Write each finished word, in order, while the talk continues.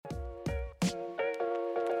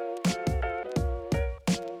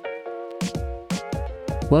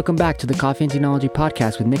Welcome back to the Coffee and Technology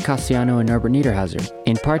Podcast with Nick Castellano and Norbert Niederhauser.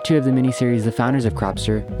 In part 2 of the miniseries The Founders of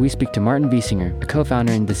Cropster, we speak to Martin Wiesinger, a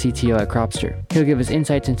co-founder and the CTO at Cropster. He'll give us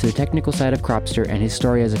insights into the technical side of Cropster and his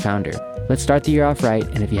story as a founder. Let's start the year off right,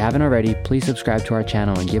 and if you haven't already, please subscribe to our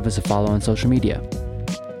channel and give us a follow on social media.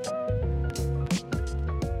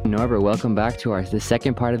 Norbert, welcome back to the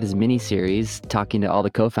second part of this mini-series, talking to all the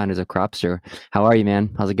co-founders of Cropster. How are you, man?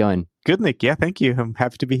 How's it going? Good, Nick. Yeah, thank you. I'm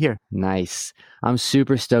happy to be here. Nice. I'm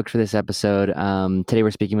super stoked for this episode. Today we're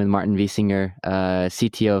speaking with Martin Wiesinger,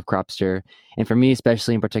 CTO of Cropster. And for me,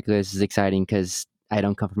 especially in particular, this is exciting because I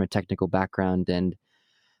don't come from a technical background, and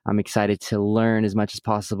I'm excited to learn as much as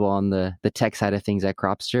possible on the tech side of things at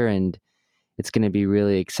Cropster. And it's going to be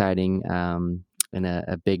really exciting. And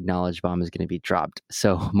a big knowledge bomb is going to be dropped.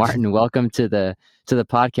 So, Martin, welcome to the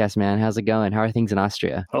podcast, man. How's it going? How are things in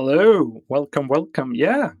Austria? Hello, welcome.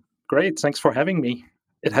 Yeah, great. Thanks for having me.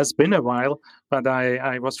 It has been a while, but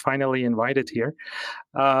I was finally invited here.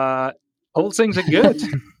 All things are good.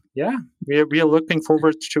 Yeah, we are looking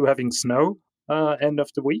forward to having snow end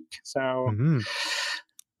of the week, so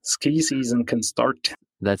ski season can start.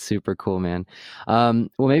 That's super cool, man. Well,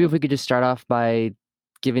 maybe if we could just start off by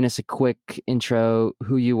giving us a quick intro,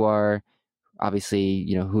 who you are, obviously,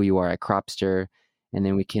 who you are at Cropster, and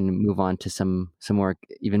then we can move on to some more,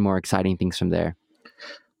 even more exciting things from there.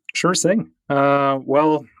 Sure thing. Who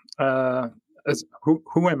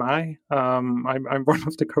am I? I'm one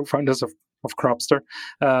of the co-founders of Cropster,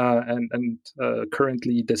 and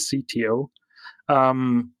currently the CTO.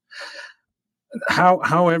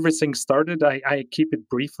 How everything started, I keep it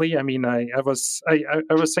briefly. I mean, I was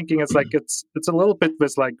thinking it's a little bit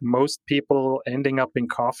with like most people ending up in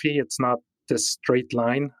coffee. It's not this straight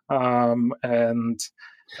line.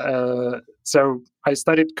 So I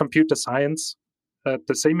studied computer science at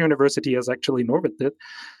the same university as actually Norbert did,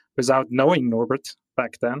 without knowing Norbert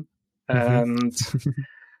back then. And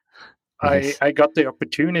nice. I got the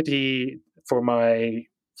opportunity for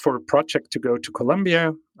a project to go to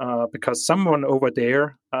Colombia because someone over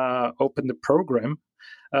there opened a program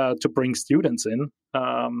to bring students in.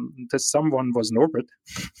 This someone was Norbert,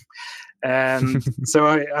 and so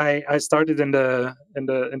I started in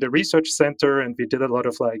the research center, and we did a lot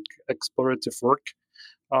of like explorative work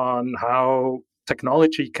on how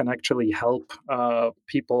technology can actually help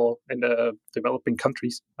people in the developing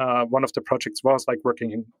countries. One of the projects was like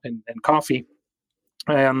working in coffee.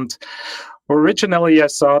 And originally, I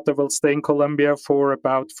thought I will stay in Colombia for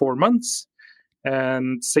about 4 months.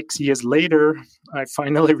 And 6 years later, I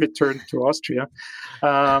finally returned to Austria,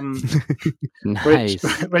 nice.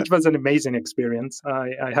 which was an amazing experience,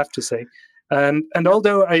 I have to say. And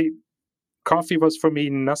although coffee was for me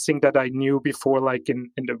nothing that I knew before, like in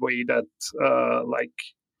the way that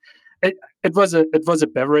It was a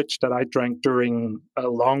beverage that I drank during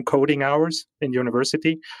long coding hours in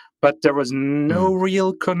university, but there was no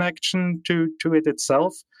real connection to it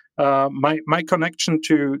itself. My connection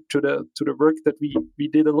to the work that we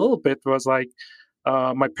did a little bit was like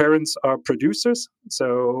my parents are producers,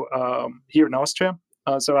 so here in Austria.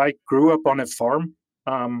 So I grew up on a farm,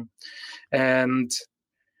 and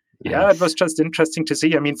yeah, it was just interesting to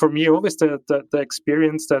see. I mean, for me, always the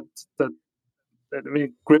experience that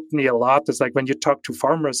gripped me a lot is like when you talk to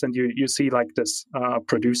farmers and you see like this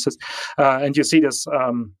producers, and you see this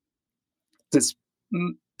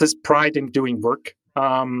pride in doing work.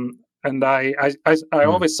 And I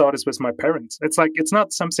always saw this with my parents. It's like, it's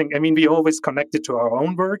not something, I mean, we always connect it to our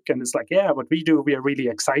own work, and it's like, yeah, what we do, we are really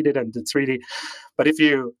excited, and it's really, but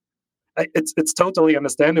it's totally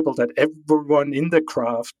understandable that everyone in the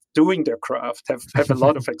craft, doing their craft, have a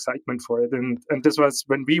lot of excitement for it. And this was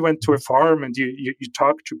when we went to a farm and you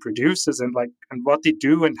talk to producers and what they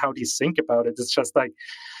do and how they think about it. It's just like,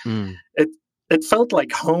 it felt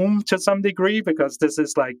like home to some degree, because this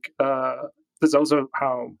is like, this is also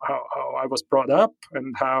how I was brought up,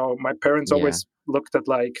 and how my parents always looked at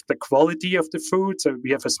like the quality of the food. So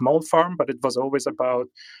we have a small farm, but it was always about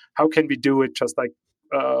how can we do it just like,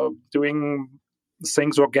 doing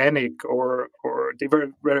things organic, or they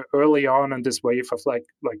were very early on in this wave of like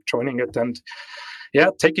joining it, and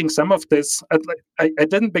taking some of this. I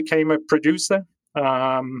didn't become a producer.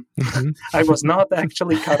 I was not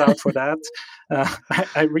actually cut out for that.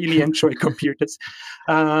 I really enjoy computers,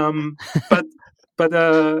 but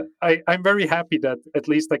I'm very happy that at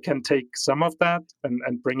least I can take some of that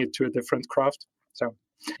and bring it to a different craft. So.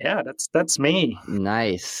 Yeah, that's me.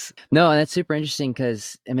 Nice. No, that's super interesting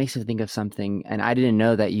because it makes me think of something, and I didn't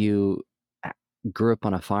know that you grew up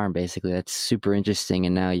on a farm, basically. That's super interesting,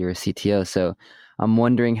 and now you're a CTO. So I'm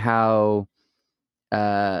wondering how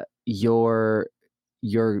your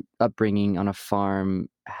upbringing on a farm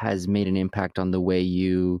has made an impact on the way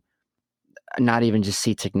you not even just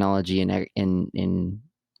see technology in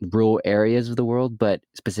rural areas of the world, but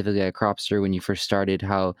specifically at Cropster when you first started,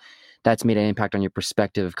 how that's made an impact on your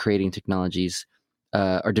perspective of creating technologies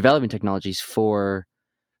or developing technologies for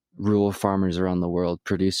rural farmers around the world,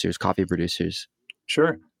 producers, coffee producers.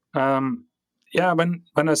 Sure. Yeah, when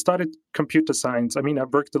I started computer science, I mean, I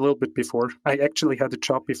worked a little bit before. I actually had a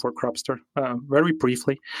job before Cropster, very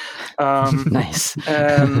briefly. Nice.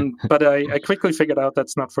 But I quickly figured out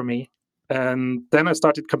that's not for me. And then I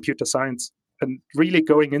started computer science, and really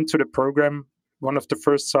going into the program, one of the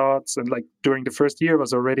first thoughts, and like during the first year,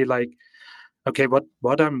 was already like, okay,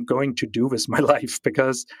 what I'm going to do with my life,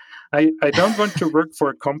 because I don't want to work for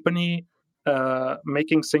a company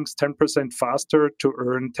making things 10% faster to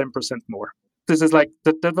earn 10% more. This is like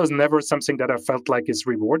that was never something that I felt like is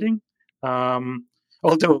rewarding.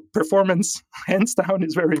 Although performance, hands down,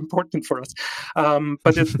 is very important for us,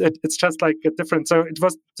 but it's just like a different. So it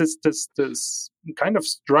was this kind of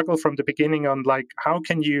struggle from the beginning on like how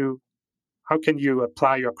can you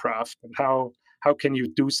apply your craft, and how can you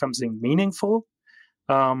do something meaningful.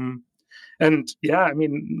 And yeah, I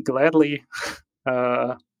mean, gladly,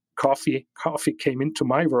 coffee came into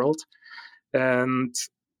my world, and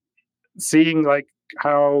seeing like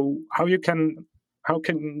how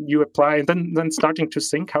can you apply, and then starting to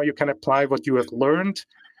think how you can apply what you have learned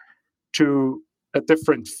to a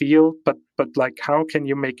different field, but like how can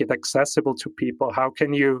you make it accessible to people? How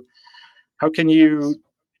can you do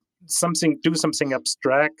something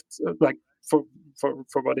abstract, like for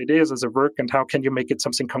what it is as a work, and how can you make it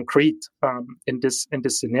something concrete in this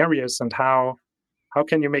scenarios, and how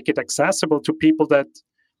can you make it accessible to people that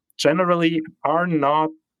generally are not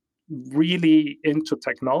really into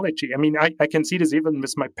technology? I mean, I can see this even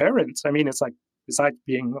with my parents. I mean, it's like, besides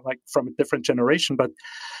being like from a different generation, but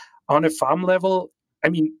on a farm level, I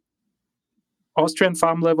mean, Austrian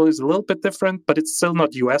farm level is a little bit different, but it's still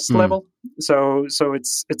not US level. So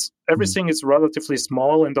it's everything is relatively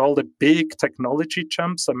small, and all the big technology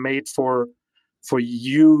jumps are made for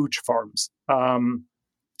huge farms. And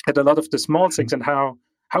a lot of the small things, and how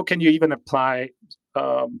can you even apply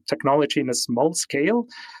technology in a small scale,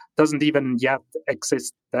 doesn't even yet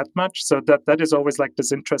exist that much. So that is always like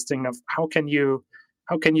this interesting of how can you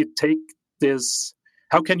take this,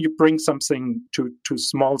 how can you bring something to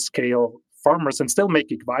small scale farmers and still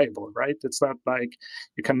make it viable, right? It's not like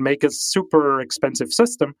you can make a super expensive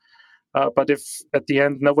system, but if at the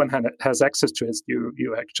end no one has access to it,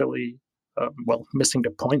 you actually missing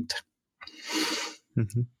the point.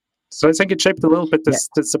 Mm-hmm. So I think it shaped a little bit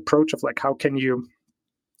this approach of like how can you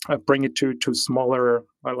bring it to smaller,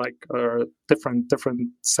 different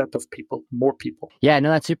set of people, more people. Yeah, no,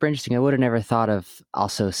 that's super interesting. I would have never thought of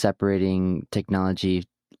also separating technology,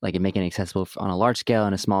 like and making it accessible on a large scale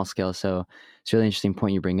and a small scale. So it's a really interesting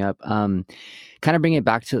point you bring up. Kind of bring it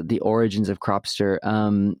back to the origins of Cropster.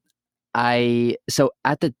 From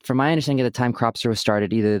my understanding, at the time Cropster was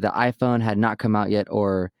started, either the iPhone had not come out yet,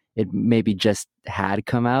 or it maybe just had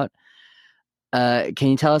come out. Can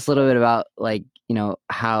you tell us a little bit about like, you know,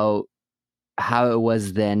 how it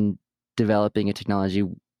was then developing a technology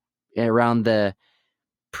around the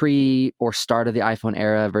pre or start of the iPhone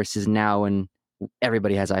era versus now when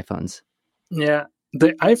everybody has iPhones? Yeah,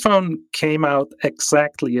 the iPhone came out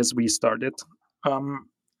exactly as we started,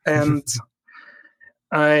 and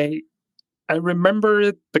I remember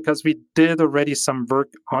it because we did already some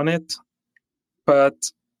work on it, but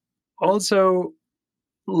also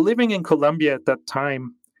living in Colombia at that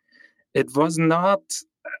time, it was not.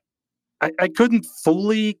 I couldn't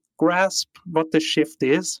fully grasp what the shift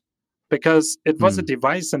is, because it was a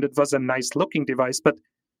device and it was a nice looking device, but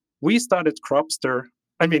we started Cropster.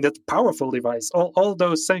 I mean, it's a powerful device, all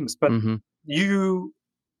those things, but you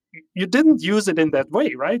didn't use it in that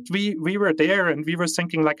way, right? We were there and we were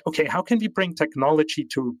thinking like, okay, how can we bring technology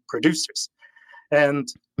to producers? And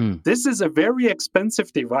this is a very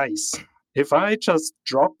expensive device. If I just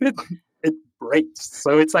drop it, it breaks.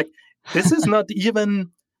 So it's like, this is not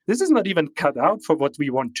even cut out for what we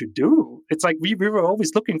want to do. It's like we were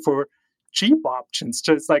always looking for cheap options.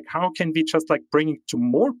 Just like, how can we just like bring it to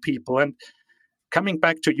more people? And coming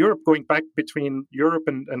back to Europe, going back between Europe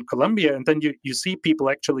and Colombia, and then you see people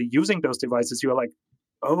actually using those devices, you're like,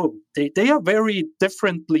 oh, they are very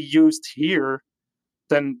differently used here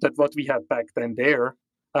than what we had back then there.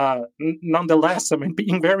 Nonetheless, I mean,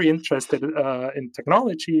 being very interested in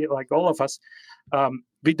technology, like all of us,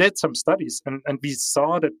 we did some studies, and we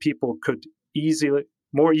saw that people could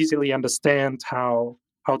more easily understand how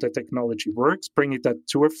the technology works, bringing that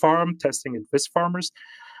to a farm, testing it with farmers.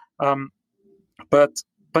 But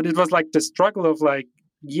it was like the struggle of like,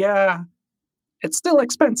 yeah, it's still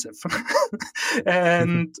expensive.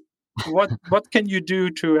 And what can you do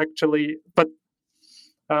to actually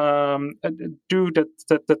do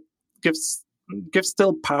that gives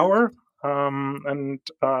still power, and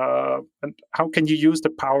how can you use the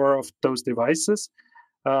power of those devices?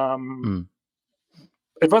 Mm.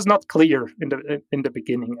 It was not clear in the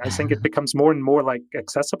beginning. I think it becomes more and more like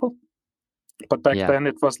accessible, but back then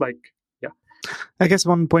it was like, yeah. I guess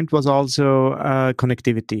one point was also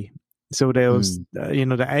connectivity. So there was,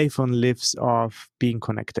 the iPhone lives off being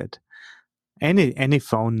connected. Any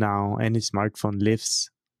phone now, any smartphone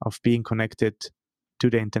lives of being connected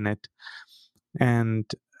to the internet. And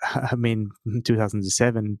I mean, in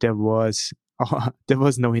 2007, there was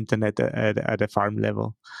no internet at a farm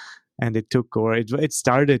level. And it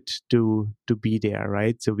started to be there,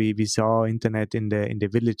 right? So we saw internet in the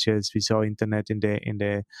villages, we saw internet in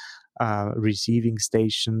the receiving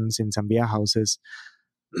stations in some warehouses.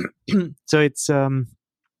 So it's there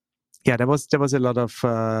was a lot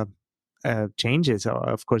of changes,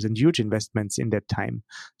 of course, and huge investments in that time.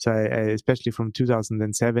 So especially from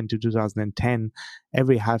 2007 to 2010,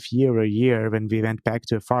 every half year or year when we went back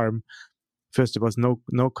to a farm, first there was no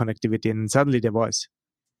connectivity, and suddenly there was.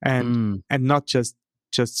 And not just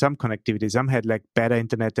some connectivity. Some had like better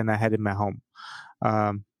internet than I had in my home,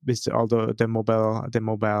 with all the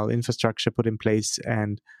mobile infrastructure put in place,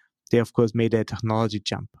 and they of course made a technology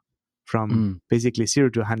jump from basically 0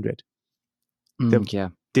 to 100.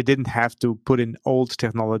 They didn't have to put in old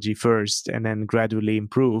technology first and then gradually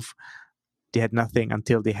improve. They had nothing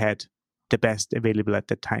until they had the best available at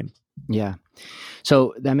that time. Yeah.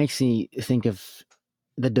 So that makes me think of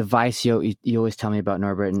the device you always tell me about,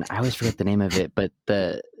 Norbert, and I always forget the name of it, but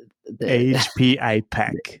the HP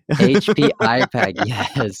iPack. HP iPack,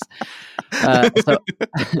 yes.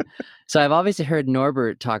 So I've obviously heard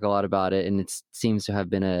Norbert talk a lot about it, and it seems to have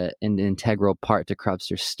been an integral part to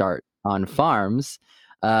Cropster's start on farms,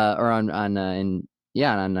 or on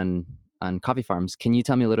coffee farms. Can you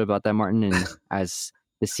tell me a little about that, Martin, and as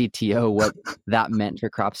the CTO, what that meant for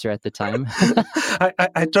Cropster at the time?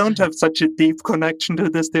 I don't have such a deep connection to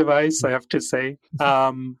this device, I have to say.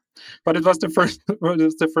 But it was the first one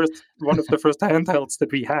of the first handhelds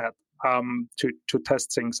that we had to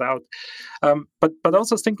test things out. But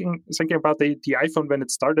also thinking about the iPhone when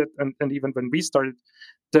it started, and even when we started,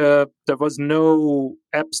 there was no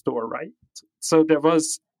app store, right? So there were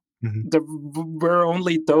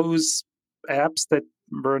only those apps that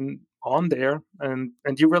were on there, and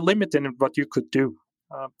you were limited in what you could do.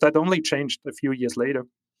 That only changed a few years later.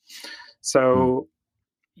 So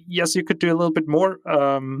yes, you could do a little bit more,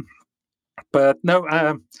 but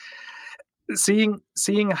no.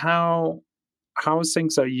 Seeing how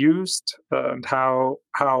things are used, and how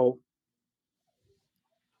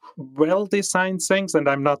well designed things, and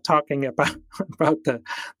I'm not talking about the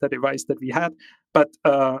device that we had, but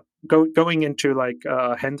going into like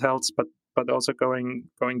handhelds, but also going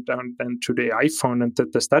down then to the iPhone and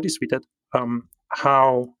the studies we did,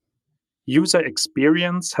 how user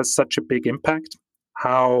experience has such a big impact,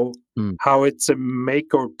 how it's a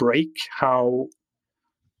make or break, how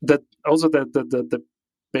that also the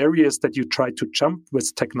barriers that you try to jump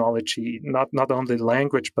with technology, not only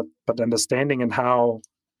language but understanding, and how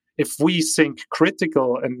if we think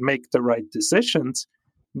critical and make the right decisions,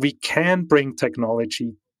 we can bring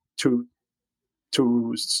technology to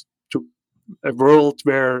a world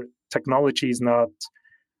where technology is not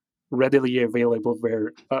readily available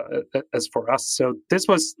as for us. So this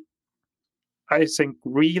was, I think,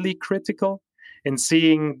 really critical in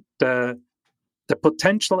seeing the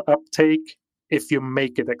potential uptake if you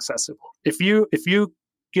make it accessible. If you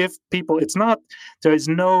give people, there is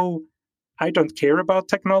no I don't care about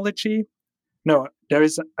technology. No, there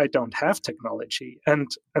is I don't have technology, and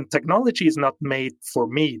technology is not made for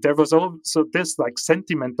me. There was also this like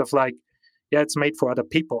sentiment of like, yeah, it's made for other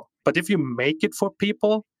people. But if you make it for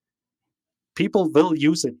people will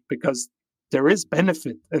use it because there is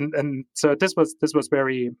benefit, and so this was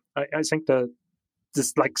very. I think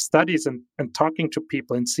this like studies and talking to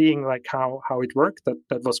people and seeing like how it worked,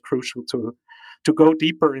 that was crucial to go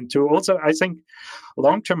deeper into. Also, I think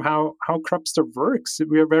long term how Cropster works.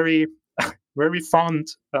 We are very very fond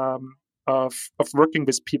of working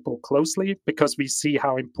with people closely because we see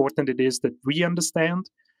how important it is that we understand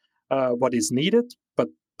what is needed, but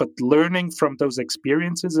learning from those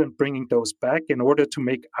experiences and bringing those back in order to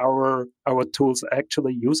make our tools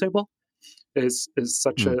actually usable is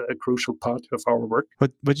such a crucial part of our work.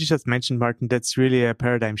 What you just mentioned, Martin, that's really a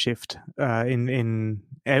paradigm shift in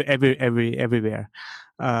everywhere,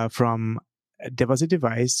 from there was a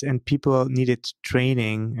device and people needed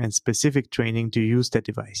training and specific training to use that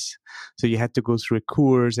device. So you had to go through a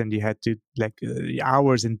course and you had to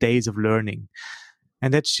hours and days of learning.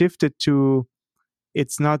 And that shifted to,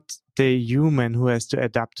 it's not the human who has to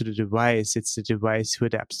adapt to the device, it's the device who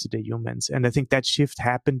adapts to the humans. And I think that shift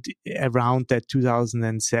happened around that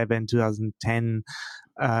 2007, 2010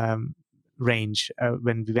 range,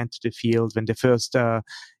 when we went to the field, when the first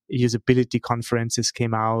usability conferences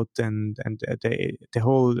came out, and the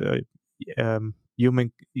whole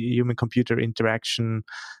human computer interaction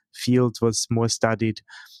field was more studied.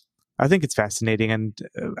 I think it's fascinating, and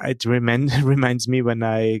it reminds me when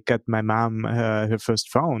I got my mom her first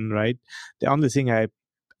phone. Right, the only thing I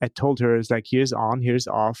told her is like, here's on, here's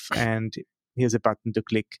off, and here's a button to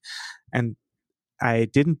click. And I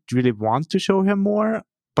didn't really want to show her more,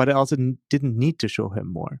 but I also didn't need to show her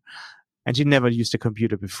more. And she never used a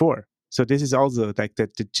computer before. So this is also like the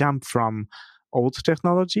jump from old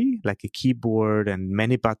technology, like a keyboard and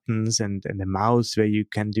many buttons and a mouse where you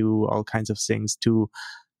can do all kinds of things, to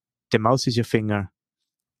the mouse is your finger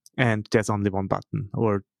and there's only one button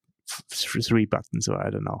or three buttons, or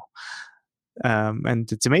I don't know.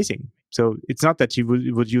 And it's amazing. So it's not that she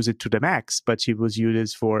would use it to the max, but she would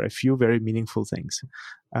use it for a few very meaningful things,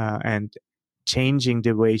 and changing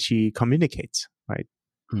the way she communicates, right?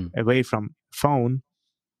 Away from phone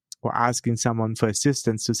or asking someone for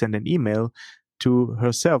assistance to send an email, to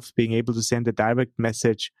herself being able to send a direct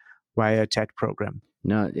message via a chat program.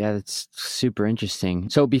 No, yeah, that's super interesting.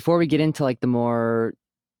 So before we get into like the more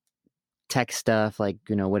tech stuff, like,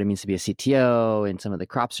 you know, what it means to be a CTO and some of the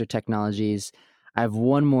Cropster technologies, I have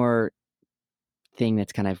one more thing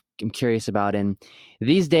that's kind of I'm curious about. And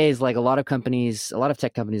these days, like a lot of companies, a lot of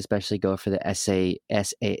tech companies especially, go for the SA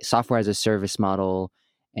software as a service model,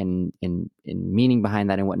 and meaning behind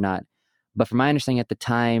that and whatnot. But from my understanding at the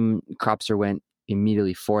time, Cropster went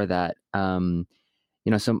immediately for that. You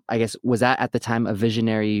know, so I guess, was that at the time a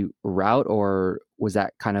visionary route, or was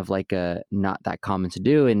that kind of like a not that common to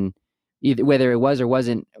do? And either whether it was or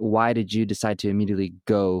wasn't, why did you decide to immediately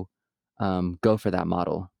go for that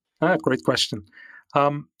model? Great question.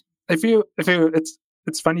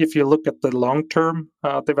 It's funny if you look at the long-term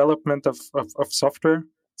development of software.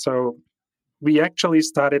 So we actually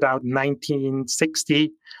started out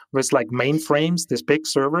 1960 with like mainframes, these big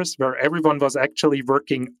servers where everyone was actually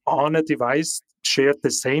working on a device, shared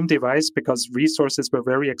the same device because resources were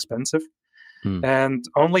very expensive. And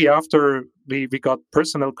only after we got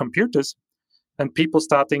personal computers and people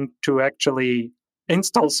starting to actually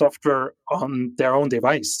install software on their own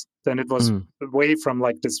device, then it was away from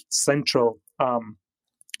like this central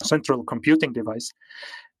computing device.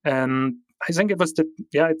 And I think it was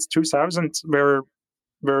it's 2000 where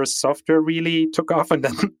software really took off and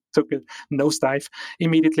then took a nosedive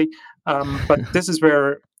immediately. But this is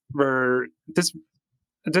where this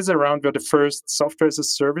is around where the first software as a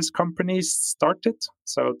service companies started.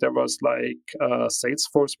 So there was like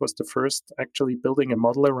Salesforce was the first actually building a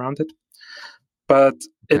model around it. But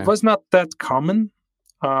it was not that common.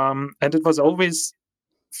 And it was always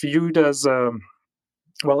viewed as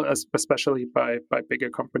especially by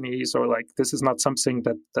bigger companies, or like, this is not something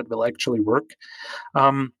that will actually work.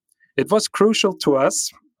 It was crucial to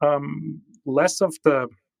us, less of the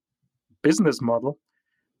business model,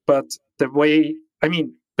 but the way,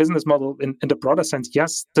 business model in the broader sense,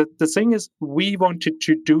 yes. The thing is, we wanted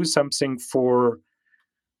to do something for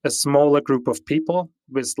a smaller group of people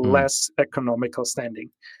with less economical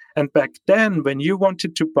standing. And back then, when you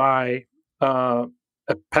wanted to buy a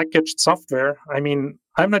packaged software,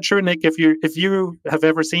 I'm not sure, Nick, if you have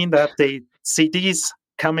ever seen that, the CDs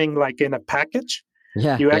coming like in a package.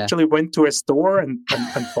 You actually went to a store and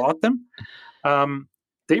bought them.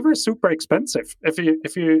 They were super expensive. If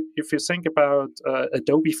you think about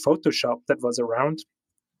Adobe Photoshop that was around.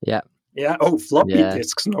 Floppy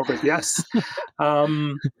disks, Norbert. Yes.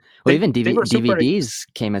 Even DVDs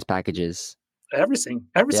came as packages. Everything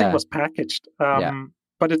was packaged.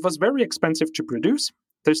 But it was very expensive to produce.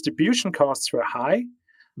 Distribution costs were high,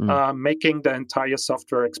 making the entire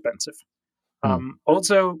software expensive.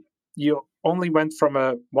 Also, you only went from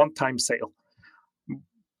a one-time sale.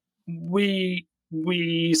 We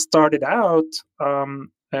started out,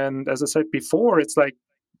 and as I said before, it's like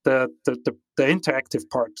the interactive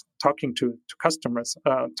part, talking to customers,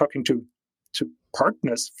 talking to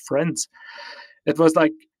partners, friends. It was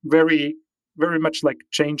like very, very much like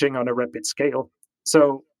changing on a rapid scale.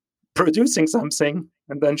 So producing something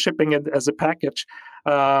and then shipping it as a package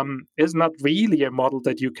is not really a model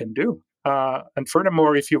that you can do. And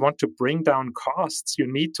furthermore, if you want to bring down costs,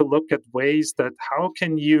 you need to look at ways that how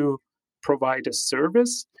can you provide a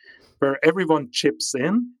service where everyone chips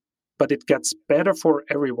in, but it gets better for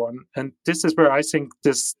everyone. And this is where I think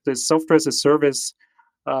this software as a service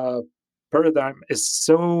paradigm is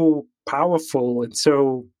so powerful and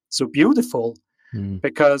so beautiful,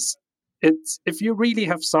 because it's, if you really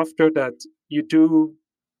have software that you do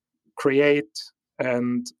create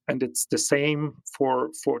and it's the same for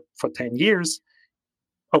 10 years,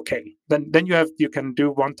 okay, then you can do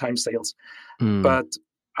one-time sales. But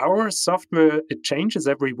our software, it changes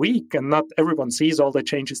every week, and not everyone sees all the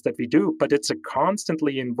changes that we do, but it's a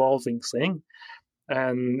constantly evolving thing.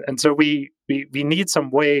 And so we need some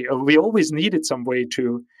way, or we always needed some way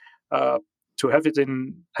to have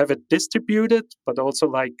it distributed, but also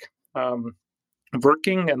like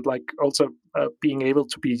working, and like also being able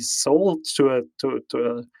to be sold to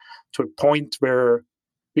a point where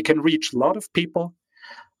we can reach a lot of people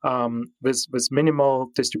with minimal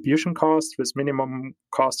distribution cost, with minimum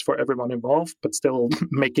cost for everyone involved, but still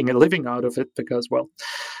making a living out of it, because, well,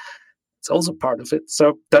 it's also part of it.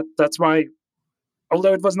 So that's why,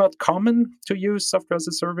 although it was not common to use software as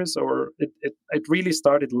a service, or it really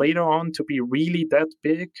started later on to be really that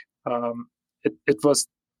big, it was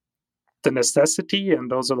the necessity,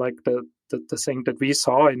 and also like the thing that we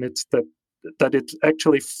saw in it, that it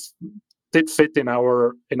actually did fit in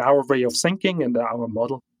our way of thinking and our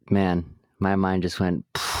model. Man, my mind just went.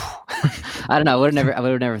 I don't know. I would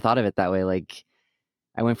have never thought of it that way. Like,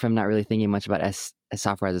 I went from not really thinking much about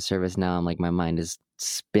software as a service. Now I'm like, my mind is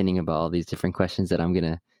spinning about all these different questions that I'm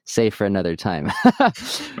gonna save for another time.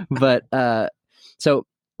 But so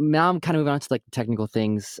now I'm kind of moving on to like the technical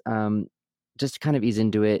things. Just to kind of ease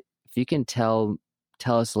into it, if you can tell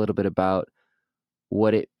us a little bit about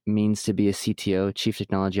what it means to be a CTO, Chief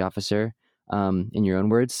Technology Officer, in your own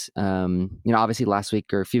words. Obviously last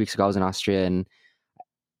week or a few weeks ago, I was in Austria, and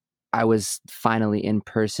I was finally in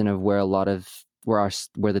person of where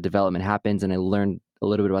where the development happens, and I learned a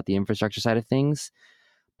little bit about the infrastructure side of things.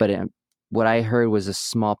 But what I heard was a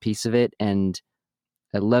small piece of it, and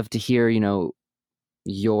I'd love to hear,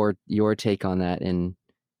 your take on that and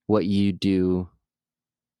what you do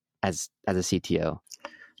as a CTO.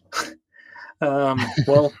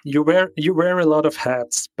 Well, you wear a lot of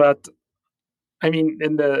hats, but I mean,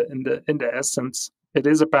 in the essence, it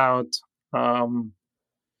is about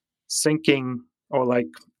thinking, or like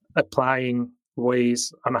applying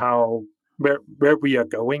ways on where we are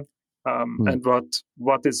going, and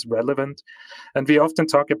what is relevant. And we often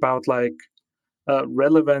talk about like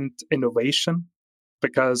relevant innovation,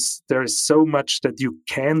 because there is so much that you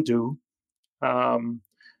can do,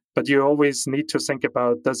 but you always need to think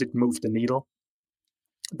about, does it move the needle?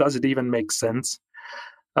 Does it even make sense?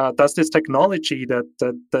 Does this technology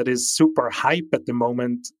that is super hype at the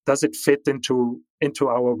moment, does it fit into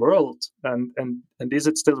our world, and is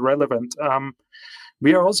it still relevant?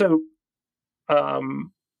 We are also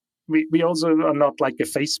we also are not like a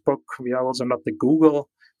Facebook. We are also not the Google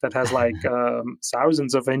that has like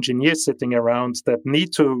thousands of engineers sitting around that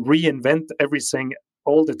need to reinvent everything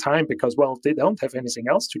all the time, because, well, they don't have anything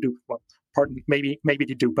else to do. Well, pardon, maybe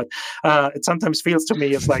they do, but it sometimes feels to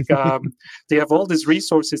me it's like they have all these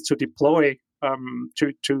resources to deploy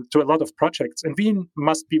to a lot of projects, and we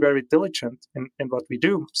must be very diligent in what we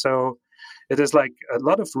do. So it is like a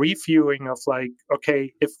lot of reviewing of like,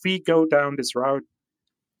 okay, if we go down this route,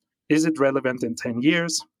 is it relevant in 10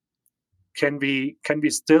 years? Can we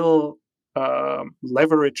still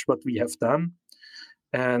leverage what we have done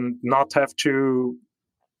and not have to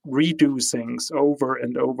redo things over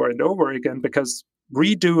and over and over again? Because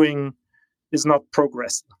redoing is not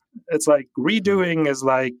progress. It's like redoing is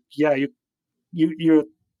like, yeah, you're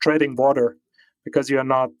treading water, because you're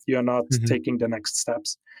not taking the next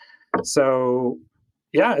steps. So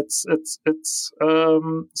yeah, it's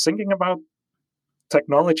thinking about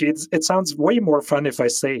technology. It sounds way more fun if I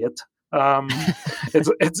say it.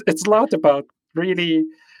 It's a lot about really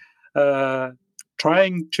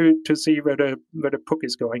trying to see where the puck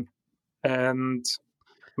is going, and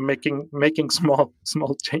making small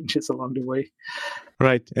changes along the way.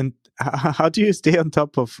 Right. And how do you stay on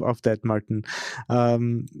top of that, Martin? I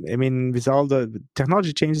mean, with all the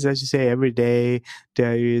technology changes, as you say, every day,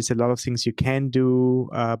 there is a lot of things you can do,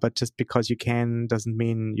 but just because you can doesn't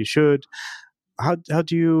mean you should. How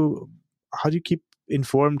do you keep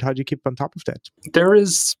informed? How do you keep on top of that? There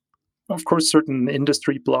is, of course, certain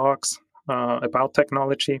industry blogs about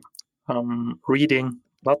technology, reading,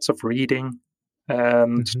 lots of reading,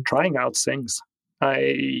 and trying out things.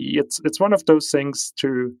 It's one of those things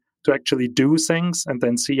to actually do things and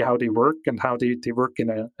then see how they work, and how they work in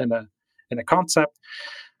a concept,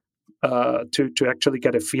 to actually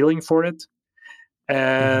get a feeling for it.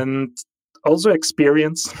 And also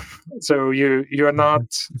experience. So you're not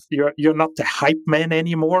the hype man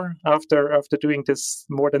anymore after doing this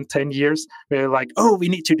more than 10 years. We're like, oh, we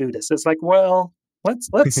need to do this. It's like, well, let's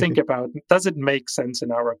think about it. Does it make sense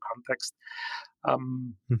in our context?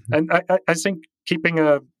 And I think keeping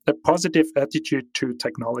a positive attitude to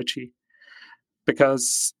technology,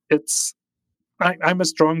 because I'm a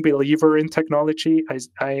strong believer in technology. I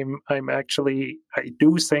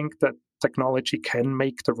do think that technology can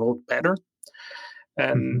make the world better,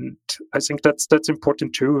 and I think that's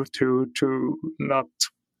important too, to not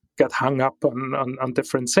get hung up on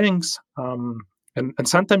different things. And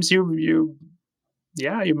sometimes you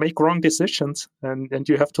make wrong decisions, and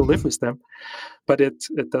you have to live with them, but it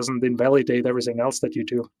doesn't invalidate everything else that you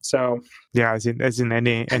do. So yeah, as in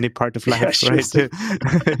any part of life, yeah, right?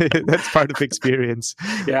 That's part of experience.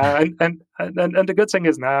 Yeah, and the good thing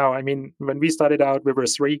is now, I mean, when we started out, we were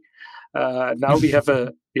 3. Now we have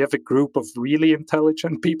a group of really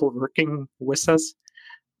intelligent people working with us,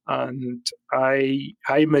 and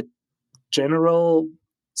I'm a generalist,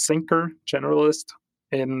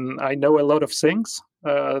 and I know a lot of things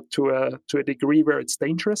to a degree where it's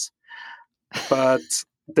dangerous, but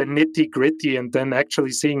the nitty gritty, and then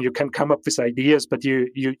actually seeing you can come up with ideas, but you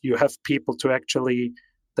have people to actually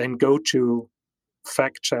then go to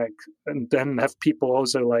fact check, and then have people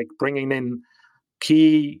also like bringing in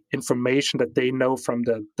key information that they know from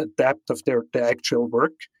the depth of their actual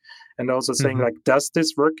work, and also saying like, does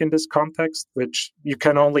this work in this context, which you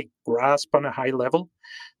can only grasp on a high level.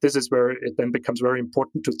 This is where it then becomes very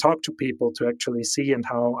important to talk to people to actually see and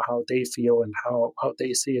how they feel and how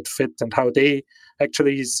they see it fit and how they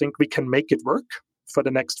actually think we can make it work for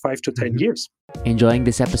the next 5 to 10 years. Enjoying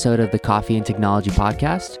this episode of the Coffee and Technology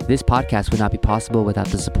podcast? This podcast would not be possible without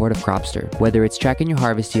the support of Cropster. Whether it's tracking your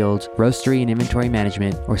harvest yields, roastery and inventory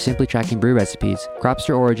management, or simply tracking brew recipes,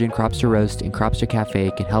 Cropster Origin, Cropster Roast, and Cropster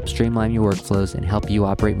Cafe can help streamline your workflows and help you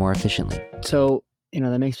operate more efficiently. So,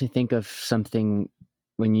 that makes me think of something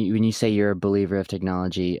when you say you're a believer of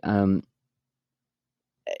technology.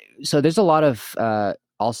 So there's a lot of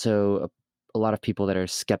also a lot of people that are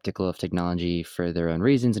skeptical of technology for their own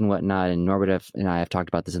reasons and whatnot. And Norbert and I have talked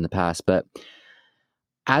about this in the past, but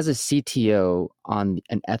as a CTO on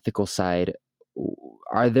an ethical side,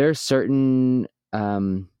 are there certain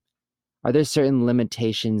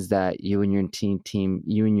limitations that you and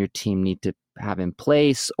your team need to have in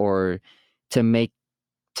place, or to make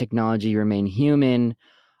technology remain human?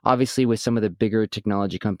 Obviously, with some of the bigger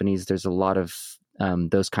technology companies, there's a lot of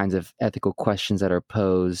those kinds of ethical questions that are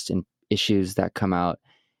posed and issues that come out,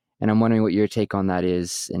 and I'm wondering what your take on that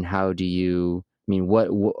is, and how do you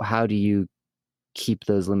keep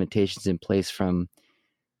those limitations in place from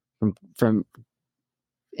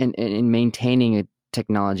in maintaining a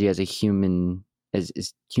technology as humanly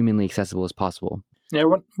accessible as possible? Yeah,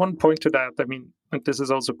 one point to that. I mean, this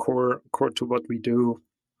is also core to what we do,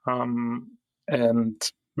 and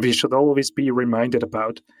we should always be reminded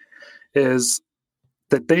about is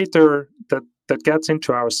the data that gets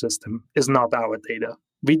into our system is not our data.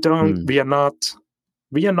 We are not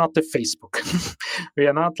the Facebook. We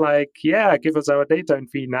are not like, yeah, give us our data and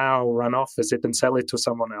we now run off with it and sell it to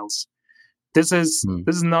someone else. This is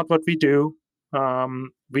not what we do.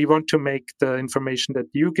 We want to make the information that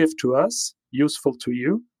you give to us useful to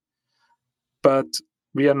you, but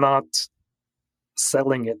we are not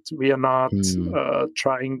selling it. We are not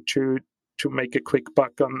trying to make a quick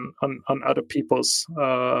buck on other people's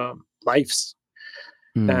lives.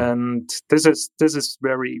 And this is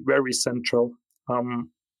very, very central.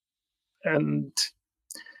 And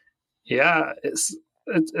yeah,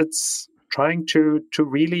 it's trying to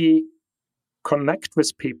really connect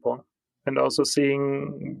with people, and also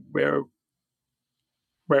seeing where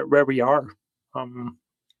we are.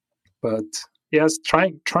 But yes,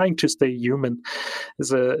 trying to stay human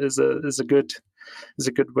is a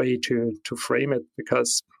good way to frame it,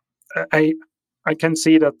 because I can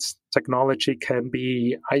see that technology can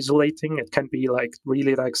be isolating. It can be like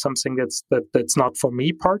really like something that's not for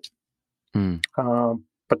me part.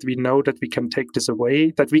 But we know that we can take this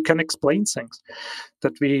away, that we can explain things,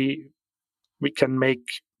 that we can make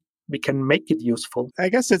it useful. I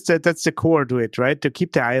guess that's the core to it, right? To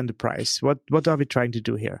keep the eye on the price. What are we trying to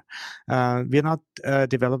do here? We're not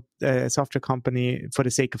developed a software company for the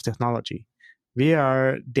sake of technology. We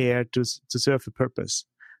are there to serve a purpose.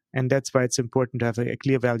 And that's why it's important to have a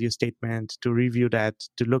clear value statement, to review that,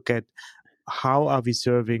 to look at how are we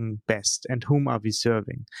serving best and whom are we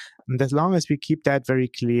serving. And as long as we keep that very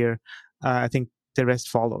clear, I think the rest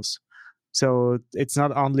follows. So it's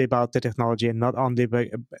not only about the technology, and not only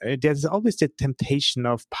there's always the temptation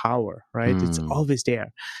of power, right? It's always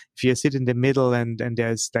there. If you sit in the middle and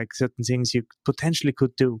there's like certain things you potentially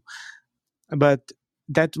could do, but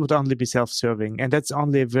that would only be self-serving, and that's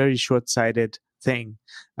only a very short-sighted thing.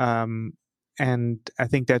 And I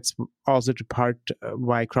think that's also the part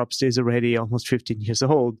why Cropster is already almost 15 years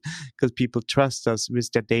old, because people trust us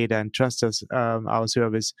with their data and trust us, our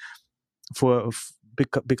service,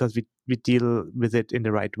 because we deal with it in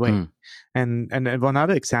the right way. And one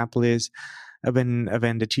other example is when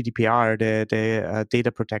the GDPR, the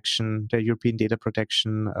data protection, the European data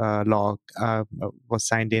protection law was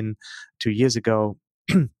signed in 2 years ago.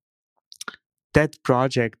 That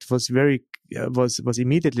project was was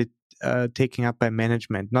immediately taken up by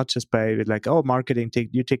management, not just by like, oh, marketing,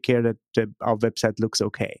 you take care that our website looks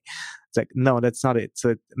okay. It's like, no, that's not it.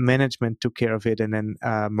 So management took care of it, and then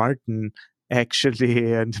Martin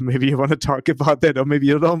actually, and maybe you want to talk about that, or maybe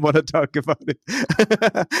you don't want to talk about it.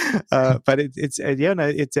 But it's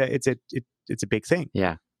a big thing.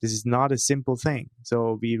 Yeah. This is not a simple thing.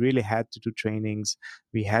 So we really had to do trainings.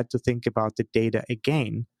 We had to think about the data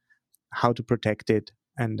again, how to protect it,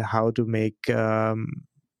 and how to make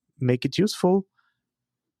it useful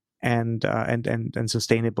and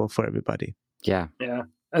sustainable for everybody. Yeah.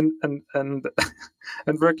 And and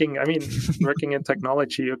working in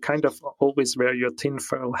technology, you kind of always wear your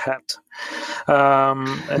tinfoil hat.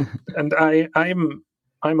 And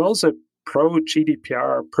I'm also pro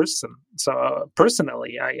GDPR person. So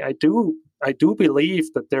personally, I do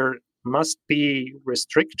believe that there must be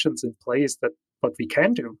restrictions in place that what we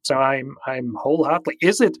can do. So I'm wholeheartedly.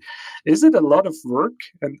 Is it a lot of work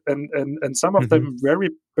and some of them very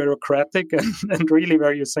bureaucratic and really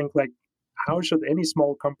where you think like, how should any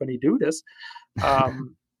small company do this?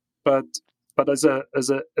 But as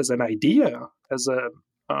an idea, as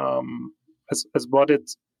what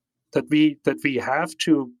it that we have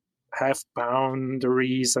to have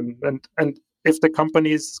boundaries and if the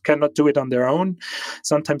companies cannot do it on their own,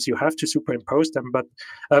 sometimes you have to superimpose them. But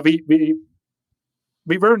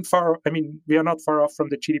we weren't far. I mean, we are not far off from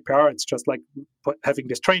the GDPR. It's just like having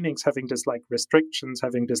these trainings, having this like restrictions,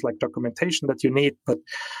 having this like documentation that you need. But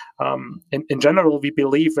in general, we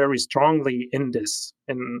believe very strongly in this,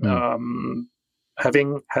 in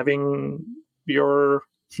having your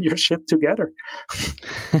shit together.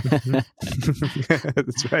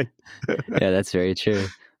 That's right. Yeah, that's very true.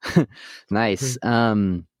 Nice.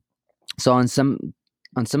 So on some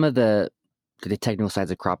of the technical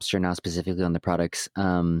sides of Cropster now, specifically on the products,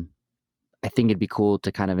 I think it'd be cool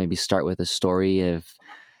to kind of maybe start with a story of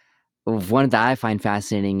one that I find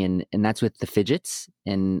fascinating, and that's with the fidgets.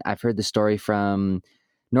 And I've heard the story from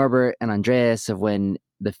Norbert and Andreas of when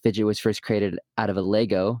the fidget was first created out of a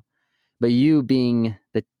Lego, but you being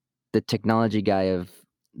the technology guy of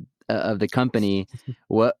the company,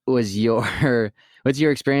 what's your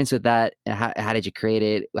experience with that? How did you create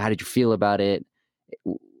it? How did you feel about it?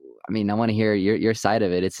 I mean, I want to hear your side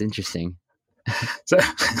of it. It's interesting. So,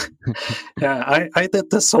 yeah, I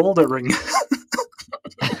did the soldering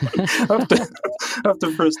of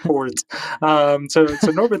the first boards. So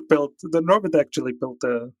Norbert actually built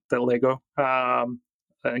the Lego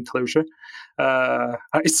enclosure.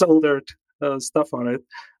 I soldered stuff on it,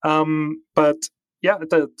 but yeah,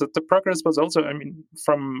 the progress was also, I mean,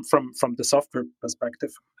 from the software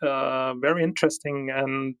perspective, very interesting,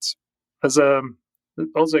 and as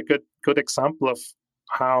also a good example of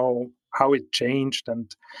how it changed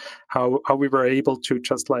and how we were able to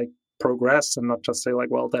just like progress and not just say like,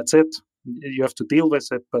 well, that's it, you have to deal with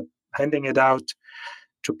it, but handing it out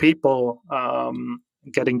to people,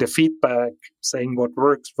 getting the feedback, saying what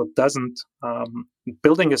works, what doesn't,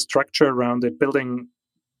 building a structure around it,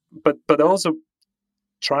 but also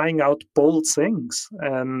trying out bold things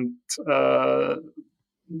and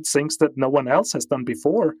things that no one else has done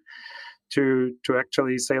before, to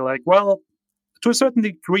actually say like, well, to a certain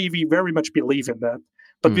degree, we very much believe in that,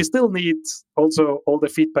 but we still need also all the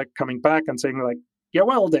feedback coming back and saying like, yeah,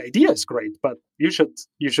 well, the idea is great, but you should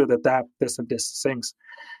adapt this and this things.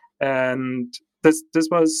 And this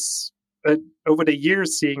was over the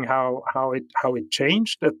years, seeing how it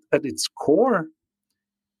changed at its core.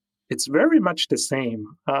 It's very much the same.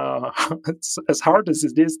 It's as hard as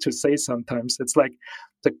it is to say sometimes. It's like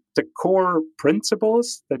the core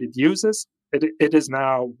principles that it uses, it is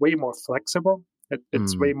now way more flexible.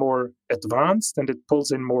 It's way more advanced, and it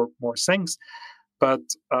pulls in more things. But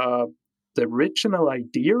the original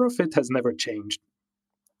idea of it has never changed.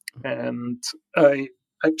 And I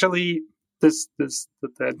actually,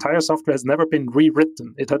 the entire software has never been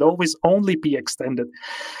rewritten. It had always only be extended,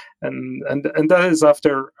 and that is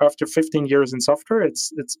after 15 years in software.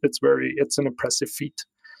 It's an impressive feat.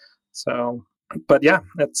 So, but yeah,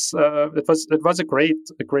 it was a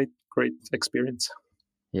great experience.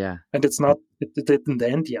 Yeah, and it didn't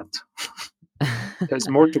end yet. There's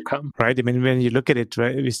more to come. Right. I mean, when you look at it,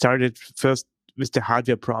 right, we started first with the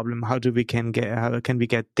hardware problem. How can we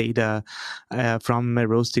get data from a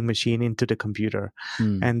roasting machine into the computer?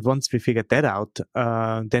 And once we figured that out,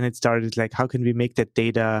 then it started like, how can we make that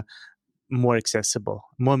data more accessible,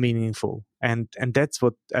 more meaningful? And that's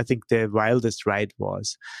what I think the wildest ride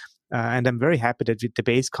was. And I'm very happy that the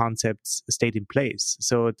base concepts stayed in place.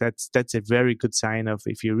 So that's a very good sign of,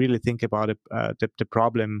 if you really think about it, the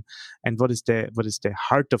problem and what is the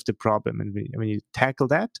heart of the problem, and when you tackle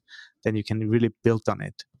that, then you can really build on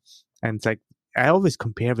it. And it's like, I always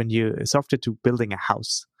compare software to building a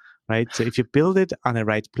house, right? So if you build it on a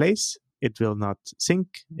right place, it will not sink,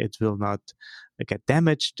 it will not get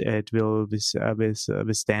damaged, it will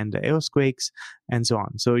withstand the earthquakes and so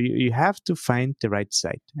on. So you have to find the right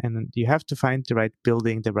site, and you have to find the right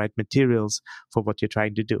building, the right materials for what you're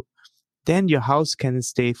trying to do. Then your house can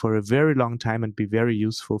stay for a very long time and be very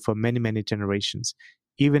useful for many, many generations,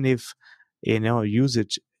 even if,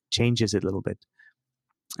 usage changes a little bit.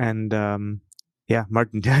 And yeah,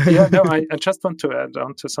 Martin. Yeah, no, I just want to add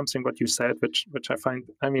on to something what you said, which I find,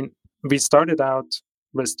 I mean, we started out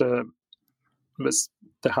with the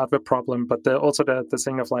hardware problem, but also the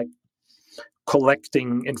thing of like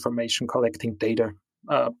collecting information, collecting data,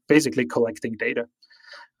 basically collecting data.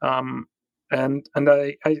 And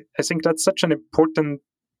I think that's such an important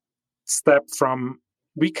step from,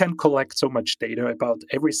 we can collect so much data about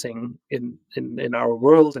everything in our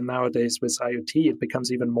world, and nowadays with IoT it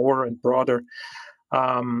becomes even more and broader.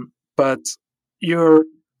 But you're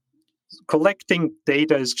collecting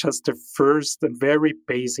data is just the first and very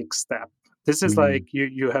basic step. This is like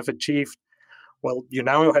you have achieved, well, you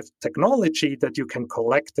now have technology that you can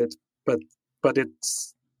collect it, but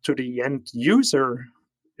it's to the end user,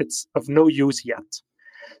 it's of no use yet.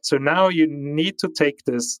 So now you need to take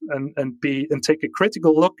this and take a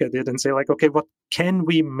critical look at it and say like, okay, what can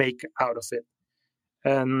we make out of it?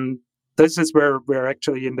 And this is where we're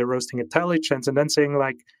actually in the roasting intelligence, and then saying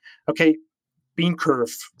like, okay, bean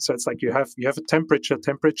curve. So it's like you have a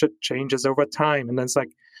temperature changes over time, and then it's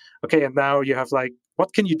like, okay, and now you have like,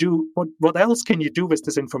 what can you do? What else can you do with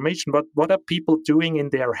this information? What are people doing in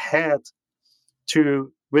their head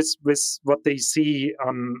with what they see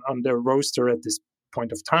on their roaster at this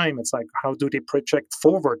point of time? It's like, how do they project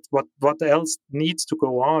forward? What else needs to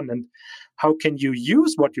go on, and how can you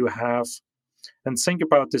use what you have and think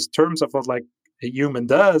about this terms of what like a human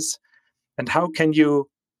does, and how can you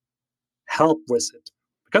help with it?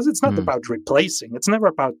 Because it's not about replacing. It's never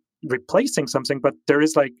about replacing something, but there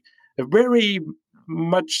is like a very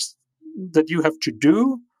much that you have to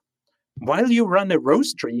do while you run a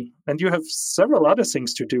roastery, and you have several other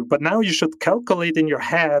things to do. But now you should calculate in your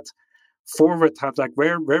head forward, have like,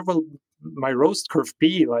 where will my roast curve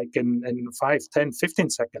be like in 5, 10, 15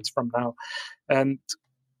 seconds from now? And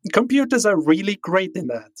computers are really great in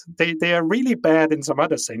that. They are really bad in some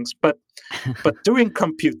other things, but doing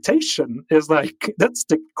computation is like, that's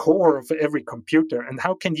the core of every computer. And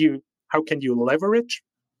how can you leverage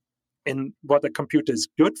in what a computer is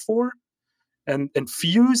good for, and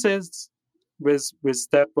fuse it with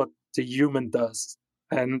that what the human does,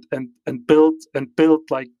 and build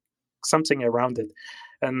like something around it.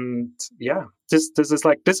 And yeah, this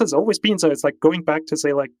has always been so. It's like going back to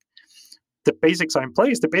say like, the basics are in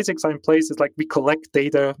place. The basics are in place is like, we collect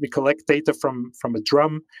data from a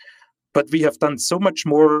drum, but we have done so much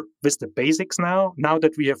more with the basics now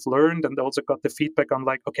that we have learned and also got the feedback on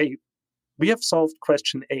like, okay, we have solved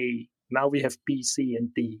question A, now we have B, C,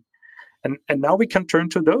 and D. And now we can turn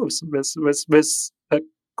to those with a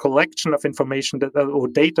collection of information or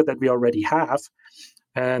data that we already have,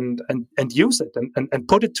 and use it and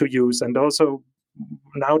put it to use. And also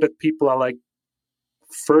now that people are like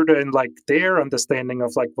further in like their understanding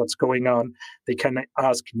of like what's going on, they can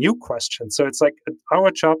ask new questions. So it's like,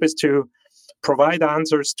 our job is to provide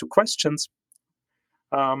answers to questions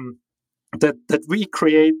that we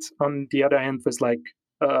create on the other end with like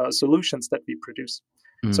solutions that we produce.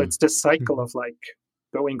 So it's this cycle of like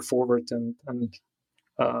going forward and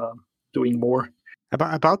doing more.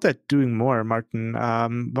 About that doing more, Martin,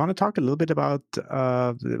 want to talk a little bit about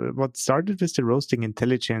what started with the roasting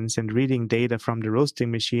intelligence and reading data from the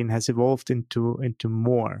roasting machine has evolved into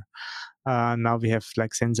more. Now we have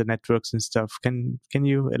like sensor networks and stuff. Can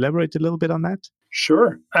you elaborate a little bit on that?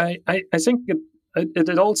 Sure. I think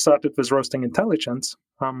it all started with roasting intelligence,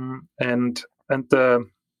 and I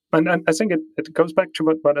think it goes back to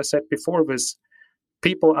what I said before, with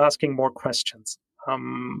people asking more questions,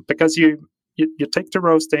 because you take the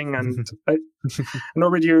roasting, and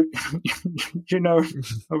already you know,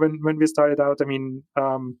 when we started out, I mean,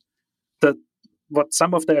 that what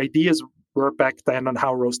some of the ideas were back then on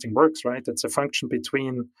how roasting works, right? It's a function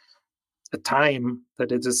between a time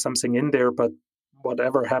that it is something in there, but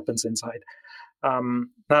whatever happens inside.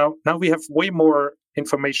 Now we have way more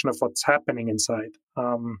information of what's happening inside.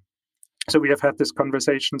 So we have had these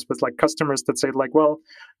conversations with like customers that say like, well,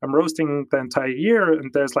 I'm roasting the entire year,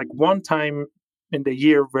 and there's like one time in the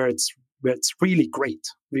year where it's really great,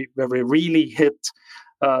 where we really hit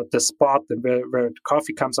the spot, and where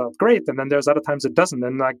coffee comes out great, and then there's other times it doesn't.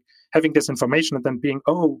 And like having this information and then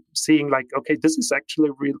seeing like, okay, this is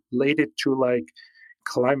actually related to like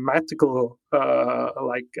climatical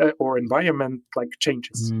or environment like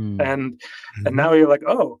changes, and now you're like,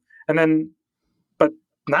 oh, and then but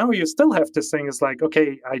now you still have this thing is like,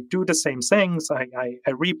 okay, I do the same things, I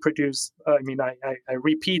reproduce, I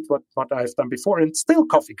repeat what I've done before, and still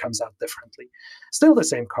coffee comes out differently, still the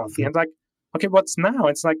same coffee. And like, okay, what's now?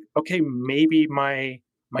 It's like, okay, maybe my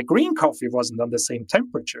green coffee wasn't on the same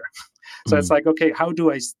temperature. So it's like, okay, how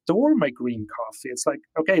do I store my green coffee? It's like,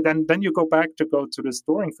 okay, then you go to the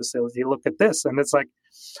storing facility, look at this, and it's like,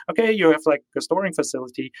 okay, you have like a storing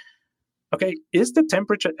facility. Okay, is the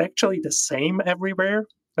temperature actually the same everywhere?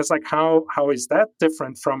 It's like, how is that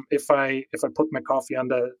different from if I put my coffee on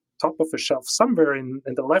the top of a shelf somewhere in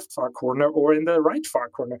the left far corner or in the right far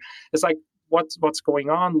corner? It's like, what's going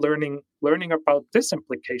on? Learning about this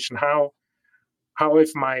implication. How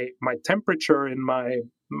if my temperature in my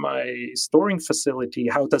storing facility,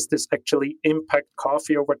 how does this actually impact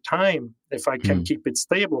coffee over time? If I can keep it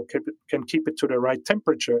stable, can keep it to the right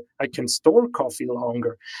temperature, I can store coffee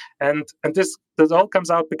longer. And this all comes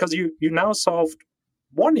out because you now solved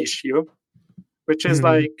one issue, which is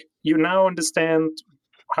like, you now understand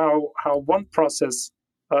how one process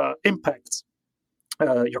impacts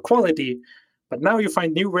your quality, but now you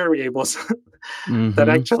find new variables that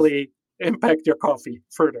actually impact your coffee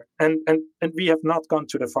further, and we have not gone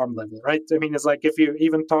to the farm level, right? I mean, it's like if you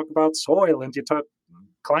even talk about soil and you talk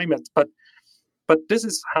climate, but this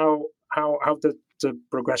is how the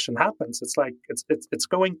progression happens. It's like it's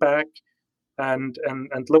going back and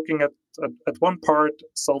looking at one part,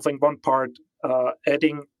 solving one part,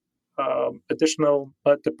 adding additional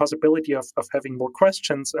the possibility of having more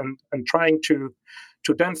questions, and trying to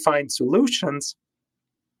then find solutions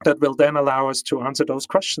that will then allow us to answer those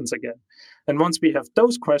questions again. And once we have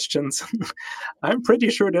those questions, I'm pretty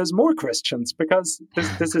sure there's more questions, because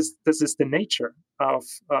this is the nature of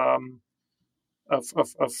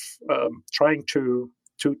trying to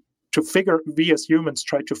figure. We as humans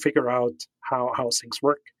try to figure out how things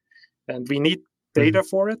work, and we need data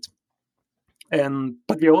for it.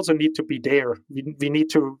 But we also need to be there. We need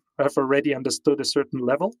to have already understood a certain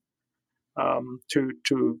level to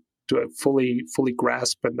fully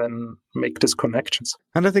grasp and then make these connections.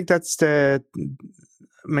 And I think that's what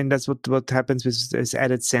happens with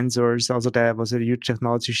added sensors. Also, there was a huge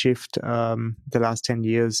technology shift. The last 10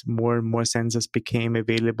 years, more and more sensors became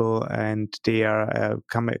available, and they are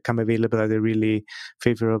come available at a really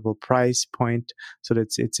favorable price point, so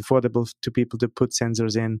that it's affordable to people to put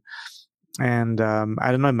sensors in. And I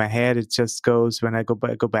don't know, in my head, it just goes when I go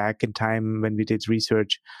back in time when we did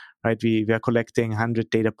research, right? We are collecting 100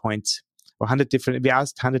 data points, or we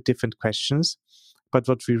asked 100 different questions. But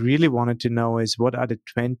what we really wanted to know is, what are the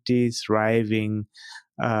 20 thriving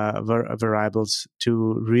variables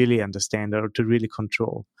to really understand or to really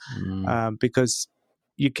control? Because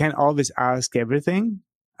you can always ask everything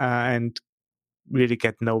and really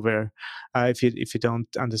get nowhere if you don't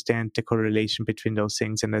understand the correlation between those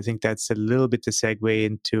things. And I think that's a little bit the segue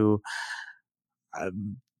into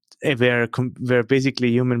where basically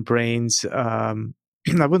human brains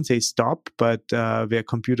I wouldn't say stop, but where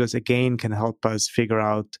computers again can help us figure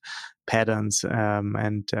out patterns.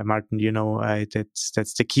 And Martin,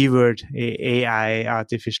 that's the keyword: AI,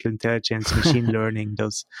 artificial intelligence, machine learning,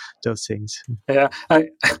 those things. Yeah, I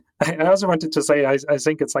also wanted to say, I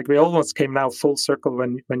think it's like we almost came now full circle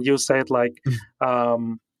when you said like,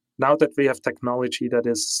 now that we have technology that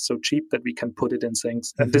is so cheap that we can put it in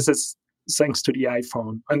things, and this is thanks to the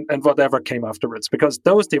iPhone and whatever came afterwards, because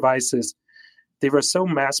those devices, they were so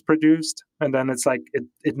mass produced, and then it's like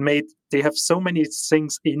they have so many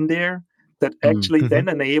things in there that actually then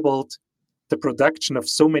enabled the production of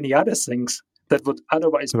so many other things that would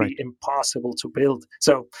otherwise be impossible to build.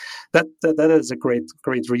 So that is a great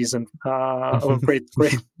reason, or great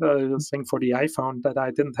thing for the iPhone that I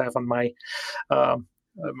didn't have on my on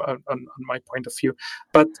my point of view.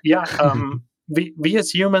 But yeah, we as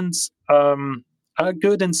humans are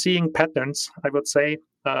good in seeing patterns, I would say,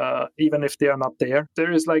 even if they are not there.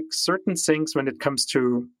 There is like certain things when it comes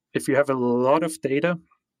to, if you have a lot of data,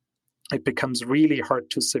 it becomes really hard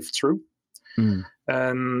to sift through.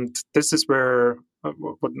 And this is where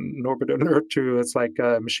what Norbert alluded to, it's like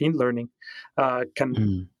machine learning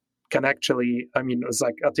can actually, I mean, it's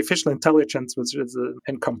like artificial intelligence, which is an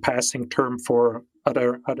encompassing term for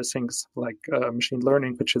other things like machine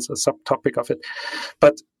learning, which is a subtopic of it.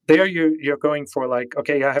 But there you're going for like,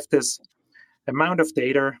 okay, I have this amount of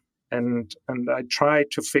data, and I try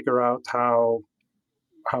to figure out how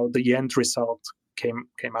the end result came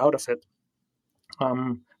out of it.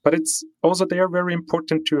 But it's also there very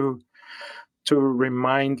important to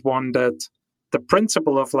remind one that the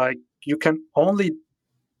principle of like, you can only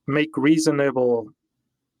make reasonable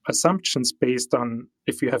assumptions based on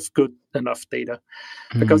if you have good enough data.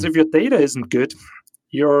 Because if your data isn't good,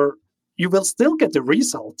 you will still get the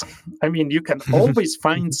result. I mean, you can always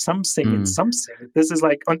find something in something. This is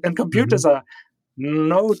like, and computers are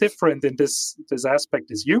no different in this aspect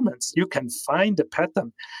as humans. You can find a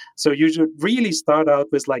pattern. So you should really start out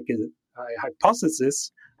with like a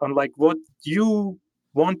hypothesis on like what you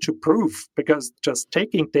want to prove, because just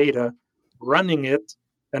taking data, running it,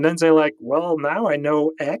 and then say like, well, now I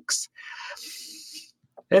know X.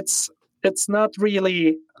 It's not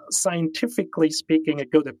really, scientifically speaking, a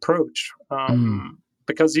good approach,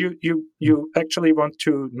 because you actually want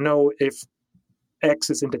to know if X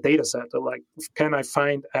is in the data set, or like, can I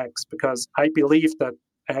find X? Because I believe that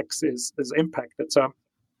X is impacted. So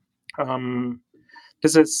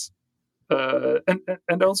this is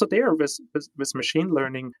and also there with machine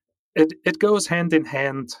learning, it goes hand in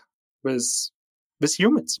hand with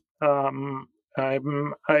humans. I'm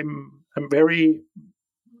very,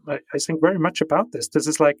 I think very much about this. This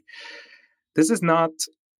is not,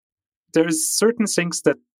 there's certain things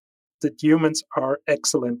that humans are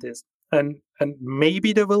excellent in. And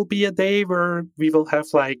maybe there will be a day where we will have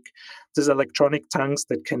like these electronic tongues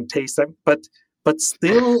that can taste them, but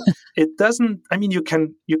still it doesn't, I mean, you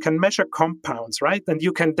can measure compounds, right? And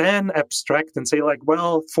you can then abstract and say like,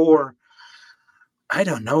 well, for, I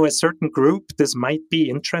don't know, a certain group, this might be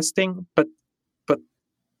interesting, but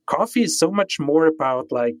coffee is so much more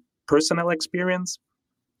about like personal experience.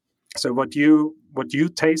 So what you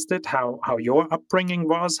tasted, how your upbringing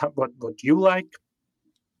was, what you like.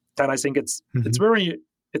 That I think it's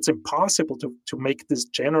impossible to make this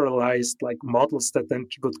generalized like models that then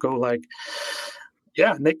would go like,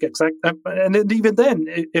 yeah, Nick, exact, and even then,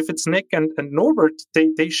 if it's Nick and Norbert,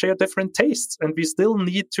 they share different tastes, and we still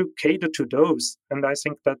need to cater to those. And I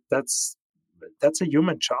think that's a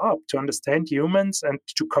human job, to understand humans and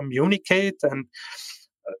to communicate. And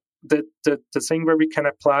the thing where we can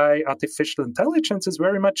apply artificial intelligence is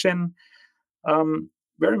very much in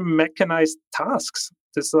very mechanized tasks.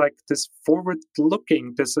 This like this forward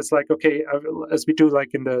looking. This is like, okay, as we do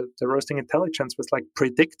like in the roasting intelligence, with like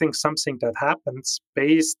predicting something that happens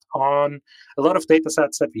based on a lot of data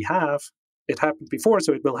sets that we have. It happened before,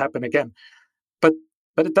 so it will happen again. But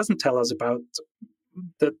it doesn't tell us about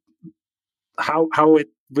the how it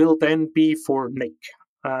will then be for Nick.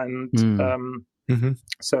 And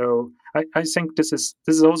so I think this is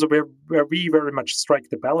also where we very much strike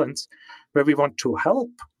the balance, where we want to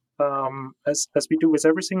help, as we do with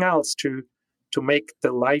everything else, to make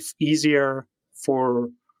the life easier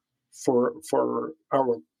for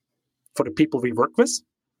the people we work with,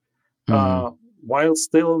 while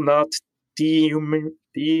still not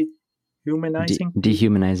dehumanizing.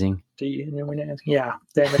 Dehumanizing. Yeah,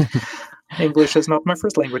 damn it. English is not my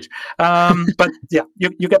first language. But yeah,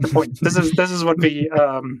 you get the point. This is what we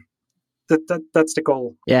that's the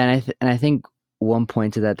goal. Yeah, and I think one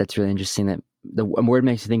point to that's really interesting, that the word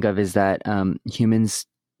makes you think of, is that humans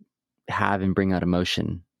have and bring out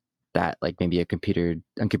emotion that like maybe a computer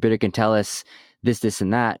can tell us this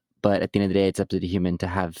and that, but at the end of the day, it's up to the human to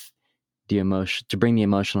have the emotion, to bring the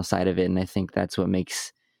emotional side of it. And I think that's what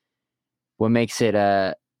makes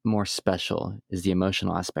it more special, is the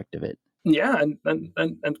emotional aspect of it. Yeah,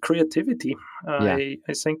 and creativity. I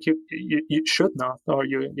think you should not, or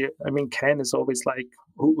you I mean, can is always like,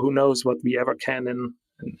 who knows what we ever can in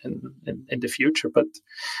the future. But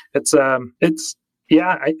it's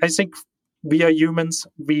yeah, I think we are humans.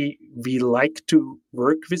 We like to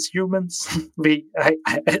work with humans.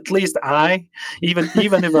 At least even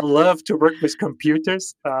if I love to work with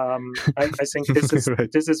computers, I think this is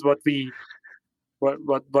right. This is what we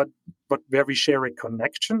where we share a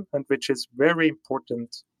connection, and which is very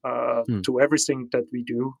important to everything that we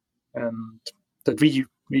do, and that we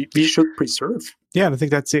should preserve. Yeah, I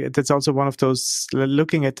think that's it. That's also one of those,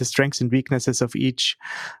 looking at the strengths and weaknesses of each.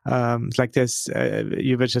 Like this,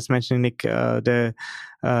 you were just mentioning, Nick, the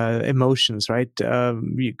emotions, right?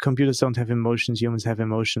 Computers don't have emotions. Humans have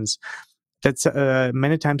emotions. That's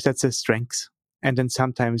many times that's a strength. And then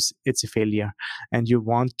sometimes it's a failure. And you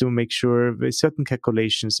want to make sure with certain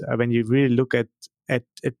calculations, when you really look at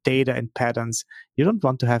data and patterns, you don't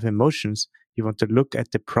want to have emotions. You want to look at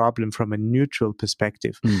the problem from a neutral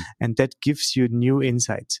perspective. And that gives you new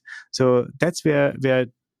insights. So that's where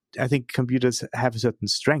I think computers have a certain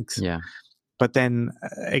strength. Yeah. But then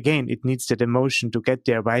again, it needs that emotion to get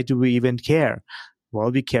there. Why do we even care? Well,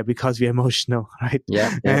 we care because we're emotional, right?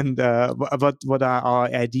 Yeah. And what are our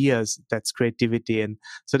ideas? That's creativity, and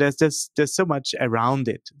so there's so much around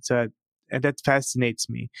it. So, and that fascinates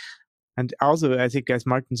me. And also, I think, as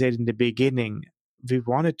Martin said in the beginning, we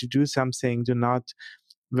wanted to do something, not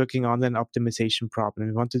working on an optimization problem.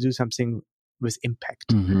 We want to do something with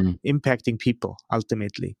impact, impacting people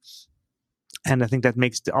ultimately. And I think that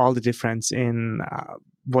makes all the difference in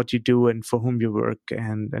what you do and for whom you work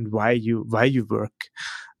and why you work.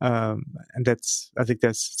 And I think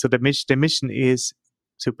so the mission is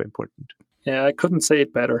super important. Yeah, I couldn't say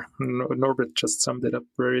it better. Norbert just summed it up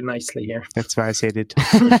very nicely here. That's why I said it.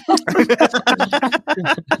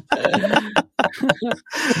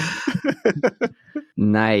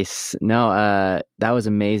 Nice. No, that was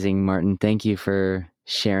amazing, Martin. Thank you for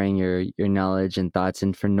sharing your knowledge and thoughts,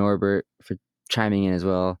 and for Norbert for chiming in as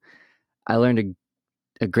well. I learned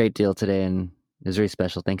a great deal today, and it was very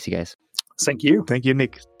special. Thanks, you guys. Thank you. Thank you,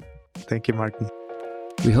 Nick. Thank you, Martin.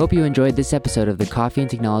 We hope you enjoyed this episode of the Coffee and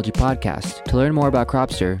Technology Podcast. To learn more about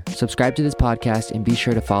Cropster, subscribe to this podcast and be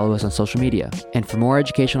sure to follow us on social media. And for more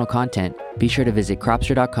educational content, be sure to visit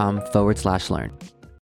cropster.com/learn.